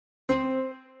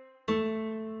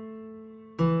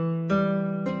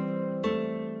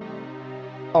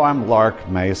Oh, I'm Lark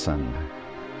Mason.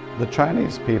 The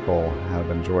Chinese people have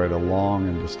enjoyed a long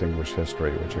and distinguished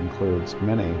history, which includes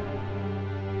many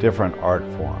different art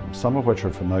forms, some of which are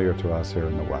familiar to us here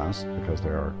in the West because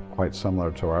they are quite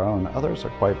similar to our own. Others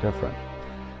are quite different.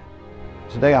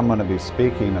 Today I'm going to be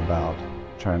speaking about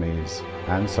Chinese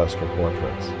ancestor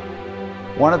portraits.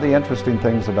 One of the interesting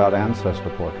things about ancestor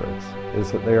portraits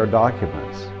is that they are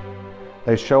documents.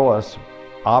 They show us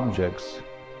objects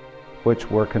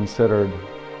which were considered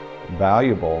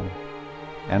valuable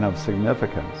and of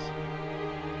significance,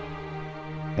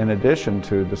 in addition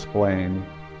to displaying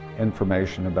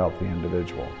information about the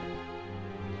individual,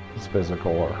 his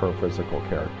physical or her physical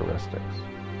characteristics.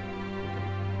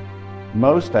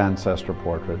 Most ancestor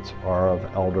portraits are of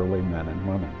elderly men and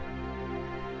women,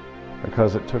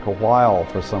 because it took a while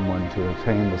for someone to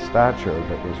attain the stature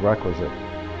that was requisite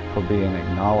for being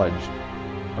acknowledged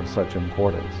of such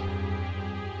importance.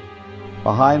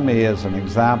 Behind me is an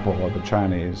example of a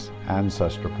Chinese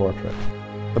ancestor portrait.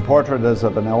 The portrait is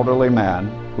of an elderly man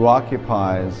who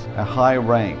occupies a high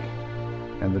rank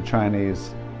in the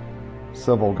Chinese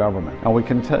civil government. Now we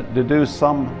can deduce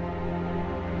some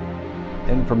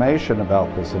information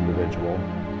about this individual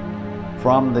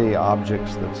from the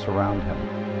objects that surround him.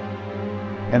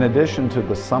 In addition to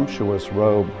the sumptuous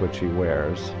robe which he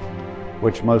wears,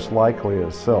 which most likely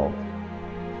is silk,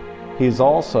 he's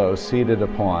also seated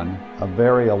upon a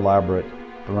very elaborate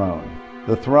throne.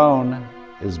 The throne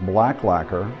is black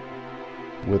lacquer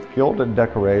with gilded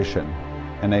decoration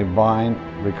and a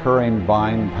recurring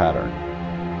vine pattern.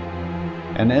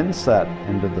 And inset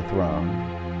into the throne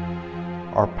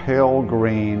are pale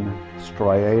green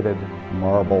striated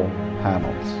marble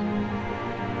panels.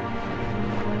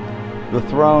 The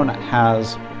throne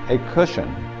has a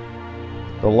cushion.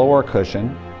 The lower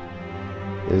cushion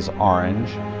is orange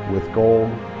with gold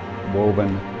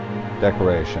woven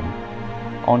decoration,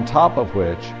 on top of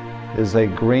which is a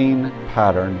green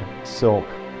patterned silk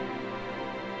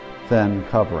thin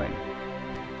covering,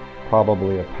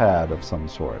 probably a pad of some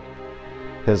sort.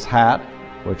 His hat,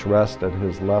 which rests at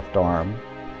his left arm,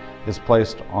 is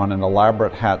placed on an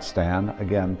elaborate hat stand,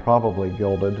 again probably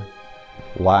gilded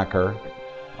lacquer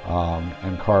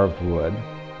and carved wood.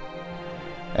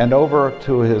 And over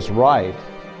to his right,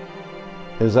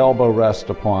 his elbow rests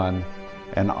upon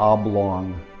an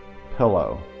oblong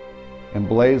pillow,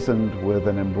 emblazoned with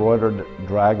an embroidered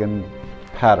dragon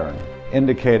pattern,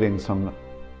 indicating some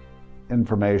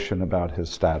information about his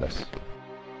status.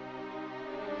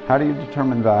 How do you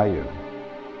determine value?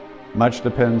 Much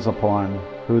depends upon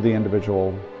who the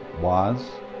individual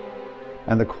was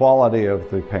and the quality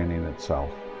of the painting itself.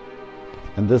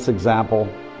 In this example,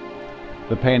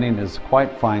 the painting is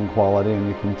quite fine quality, and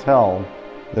you can tell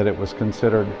that it was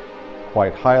considered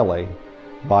quite highly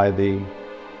by the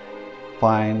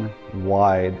fine,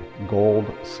 wide gold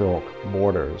silk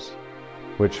borders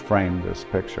which framed this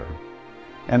picture.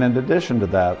 And in addition to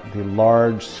that, the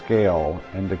large scale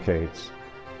indicates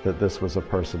that this was a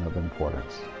person of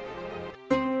importance.